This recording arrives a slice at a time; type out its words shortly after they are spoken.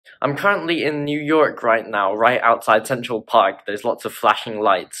I'm currently in New York right now, right outside Central Park. There's lots of flashing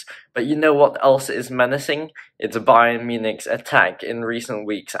lights. But you know what else is menacing? It's Bayern Munich's attack in recent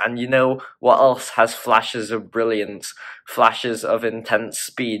weeks. And you know what else has flashes of brilliance, flashes of intense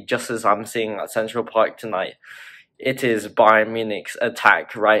speed, just as I'm seeing at Central Park tonight? It is Bayern Munich's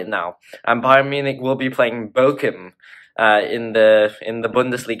attack right now. And Bayern Munich will be playing Bochum in the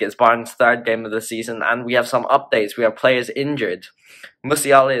Bundesliga. It's Bayern's third game of the season, and we have some updates. We have players injured.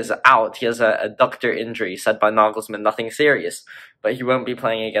 Musiala is out. He has a adductor injury, said by Nagelsmann, nothing serious, but he won't be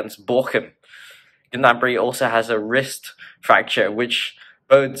playing against Bochum. Gnabry also has a wrist fracture, which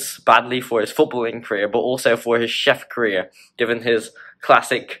bodes badly for his footballing career, but also for his chef career, given his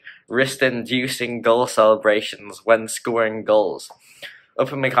classic wrist-inducing goal celebrations when scoring goals.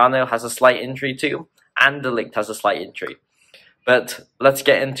 Upamecano has a slight injury too, and De Ligt has a slight injury. But let's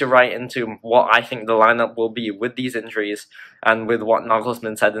get right into what I think the lineup will be with these injuries and with what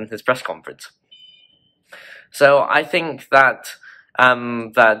Nagelsmann said in his press conference. So I think that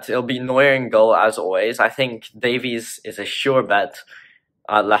it'll be Neuer in goal as always. I think Davies is a sure bet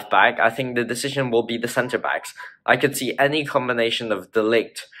left back. I think the decision will be the centre backs. I could see any combination of De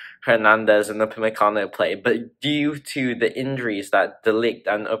Ligt, Hernandez, and Upamecano play, but due to the injuries that De Ligt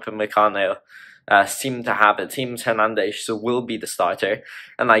and Upamecano seem to have, it seems Hernandez will be the starter,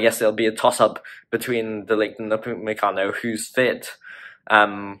 and I guess there'll be a toss-up between De Ligt and Upamecano. Who's fit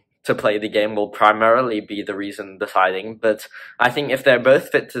to play the game will primarily be the reason deciding, but I think if they're both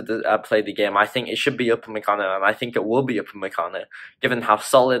fit to play the game, I think it should be Upamecano, and I think it will be Upamecano, given how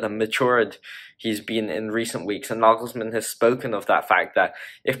solid and matured he's been in recent weeks, and Nagelsmann has spoken of that fact that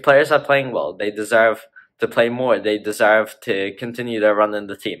if players are playing well, they deserve to play more, they deserve to continue their run in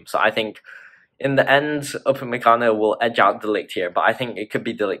the team. So I think in the end, Upamecano will edge out De Ligt here, but I think it could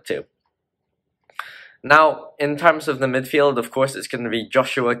be De Ligt too. Now, in terms of the midfield, of course, it's going to be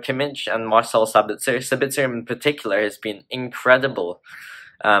Joshua Kimmich and Marcel Sabitzer. Sabitzer in particular has been incredible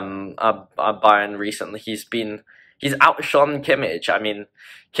at Bayern recently. He's outshone Kimmich. I mean,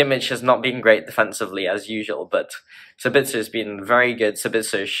 Kimmich has not been great defensively as usual, but Sabitzer's been very good.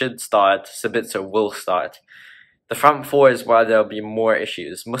 Sabitzer should start. Sabitzer will start. The front four is where there'll be more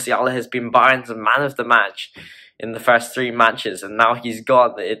issues. Musiala has been Bayern's man of the match in the first 3 matches, and now he's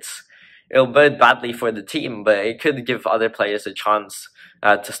gone. It'll bode badly for the team, but it could give other players a chance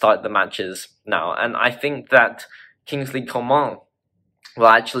to start the matches now. And I think that Kingsley Coman will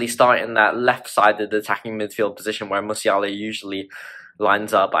actually start in that left-sided attacking midfield position where Musiala usually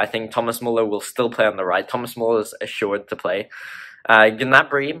lines up. I think Thomas Muller will still play on the right. Thomas Muller is assured to play.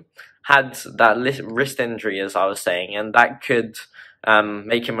 Gnabry had that wrist injury, as I was saying, and that could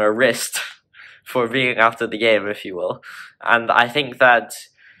make him a wrist for being out of the game, if you will. And I think that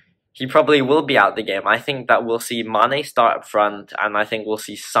he probably will be out the game. I think that we'll see Mane start up front, and I think we'll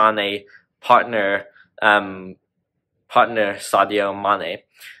see Sané partner Sadio Mane,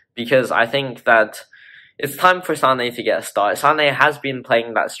 because I think that it's time for Sané to get a start. Sané has been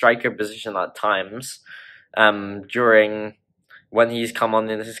playing that striker position at times during when he's come on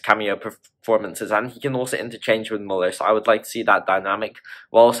in his cameo performances, and he can also interchange with Muller, so I would like to see that dynamic,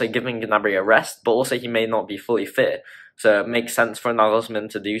 while also giving Gnabry a rest, but also he may not be fully fit, so it makes sense for Nagelsmann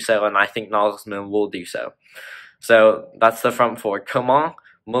to do so, and I think Nagelsmann will do so. So that's the front four: Coman,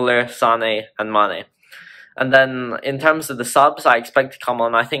 Muller, Sané, and Mane. And then in terms of the subs, I expect to come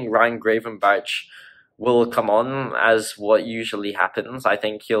on, I think Ryan Gravenberch will come on, as what usually happens. I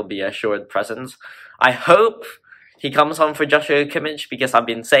think he'll be a assured presence. I hope he comes on for Joshua Kimmich, because I've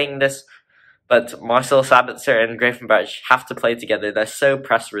been saying this, but Marcel Sabitzer and Gravenberch have to play together. They're so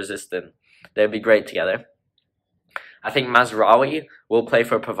press resistant. They'll be great together. I think Mazraoui will play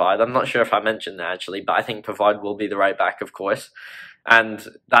for Pavard. I'm not sure if I mentioned that actually, but I think Pavard will be the right back, of course. And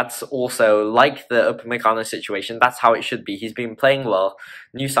that's also, like the Upamecano situation, that's how it should be. He's been playing well.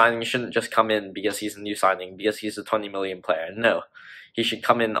 New signing shouldn't just come in because he's a new signing, because he's a 20 million player. No. He should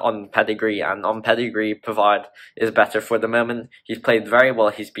come in on pedigree, and on pedigree, Pavard is better for the moment. He's played very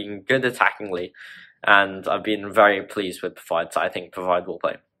well. He's been good attackingly, and I've been very pleased with Pavard, so I think Pavard will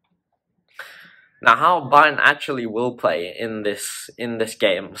play. Now, how Bayern actually will play in this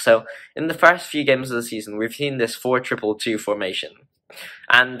game. So, in the first few games of the season, we've seen this 4-2-2 formation.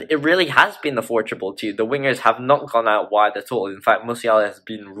 And it really has been the 4-2-2. The wingers have not gone out wide at all. In fact, Musiala has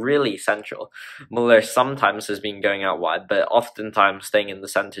been really central. Muller sometimes has been going out wide, but oftentimes staying in the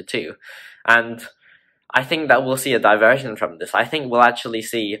centre too. And I think that we'll see a diversion from this. I think we'll actually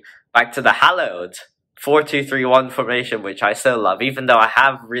see back to the hallowed 4-2-3-1 formation, which I so love, even though I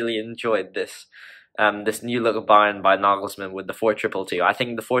have really enjoyed this new look of Bayern by Nagelsmann with the 4-2-2. I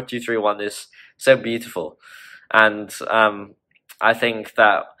think the 4-2-3-1 is so beautiful. And I think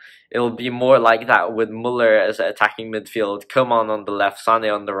that it'll be more like that with Muller as an attacking midfield, Coman on the left,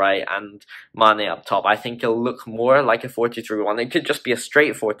 Sané on the right, and Mane up top. I think it'll look more like a 4-2-3-1. It could just be a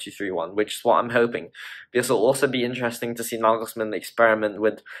straight 4-2-3-1, which is what I'm hoping. Because it'll also be interesting to see Nagelsmann experiment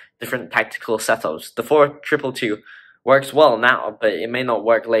with different tactical setups. The 4-2-2-2 works well now, but it may not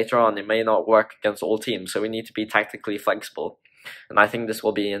work later on. It may not work against all teams, so we need to be tactically flexible. And I think this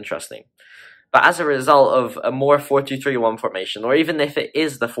will be interesting. But as a result of a more 4-2-3-1 formation, or even if it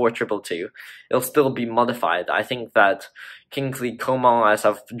is the 4-2-2-2, it'll still be modified. I think that Kingsley Coman, as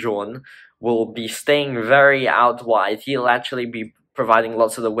I've drawn, will be staying very out wide. He'll actually be providing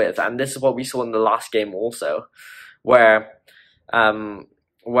lots of the width, and this is what we saw in the last game also, where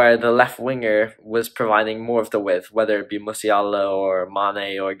the left winger was providing more of the width, whether it be Musiala or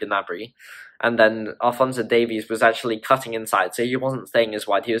Mane or Gnabry. And then Alphonso Davies was actually cutting inside, so he wasn't staying as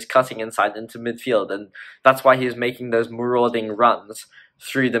wide, he was cutting inside into midfield, and that's why he was making those marauding runs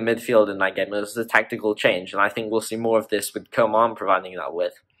through the midfield in that game. It was a tactical change, and I think we'll see more of this with Coman providing that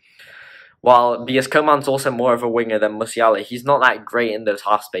width. Because Coman's also more of a winger than Musiala, he's not that great in those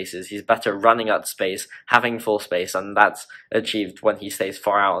half spaces. He's better running at space, having full space, and that's achieved when he stays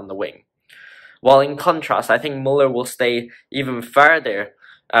far out on the wing. While in contrast, I think Muller will stay even further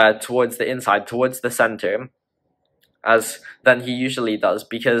towards the inside, towards the center, than he usually does,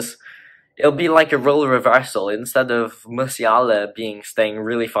 because it'll be like a role reversal. Instead of Musiala staying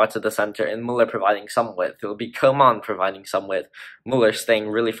really far to the center and Muller providing some width, it'll be Coman providing some width, Muller staying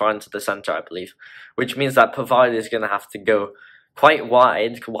really far into the center, I believe, which means that Pavard is going to have to go quite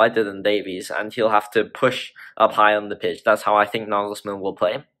wide, wider than Davies, and he'll have to push up high on the pitch. That's how I think Nagelsmann will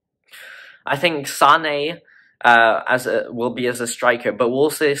play. I think Sané will be as a striker, but we'll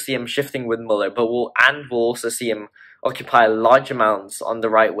also see him shifting with Muller, we'll also see him occupy large amounts on the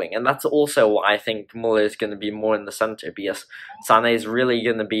right wing, and that's also why I think Muller is going to be more in the center, because Sané is really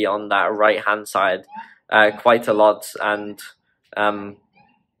going to be on that right hand side quite a lot, and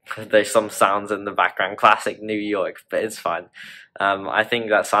there's some sounds in the background, classic New York, but it's fine. I think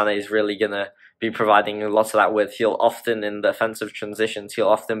that Sané is really going to be providing lots of that width. He'll often, in the offensive transitions, he'll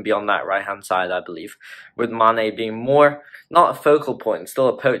often be on that right-hand side, I believe, with Mane being more, not a focal point, still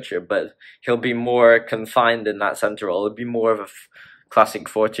a poacher, but he'll be more confined in that center role. It'll be more of a classic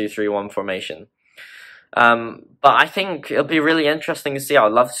 4-2-3-1 formation. But I think it'll be really interesting to see.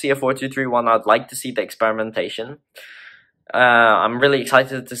 I'd love to see a 4-2-3-1. I'd like to see the experimentation. I'm really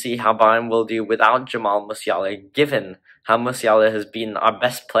excited to see how Bayern will do without Jamal Musiala, given how Musiala has been our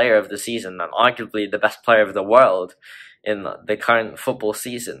best player of the season and arguably the best player of the world in the current football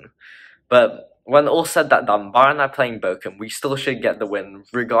season. But when all said that done, Bayern are playing Bochum. We still should get the win,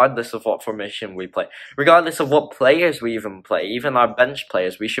 regardless of what formation we play, regardless of what players we even play, even our bench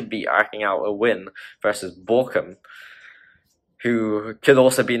players. We should be arcing out a win versus Bochum, who could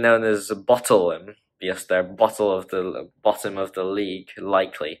also be known as Bottlem. Yes, they're bottom of the league,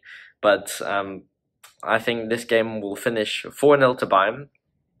 likely. But I think this game will finish 4-0 to Bayern.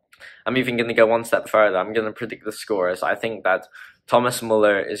 I'm even going to go one step further. I'm going to predict the scores. I think that Thomas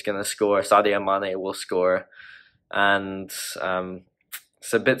Muller is going to score, Sadio Mane will score, and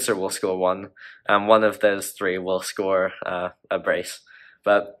Sabitzer will score one. And one of those three will score a brace.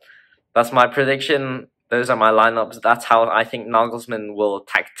 But that's my prediction. Those are my lineups. That's how I think Nagelsmann will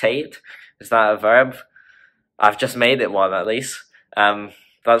tactate. Is that a verb? I've just made it one, at least.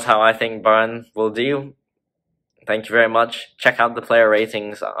 That's how I think Bayern will do. Thank you very much. Check out the player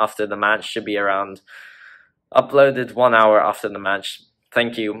ratings after the match. Should be uploaded 1 hour after the match.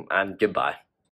 Thank you and goodbye.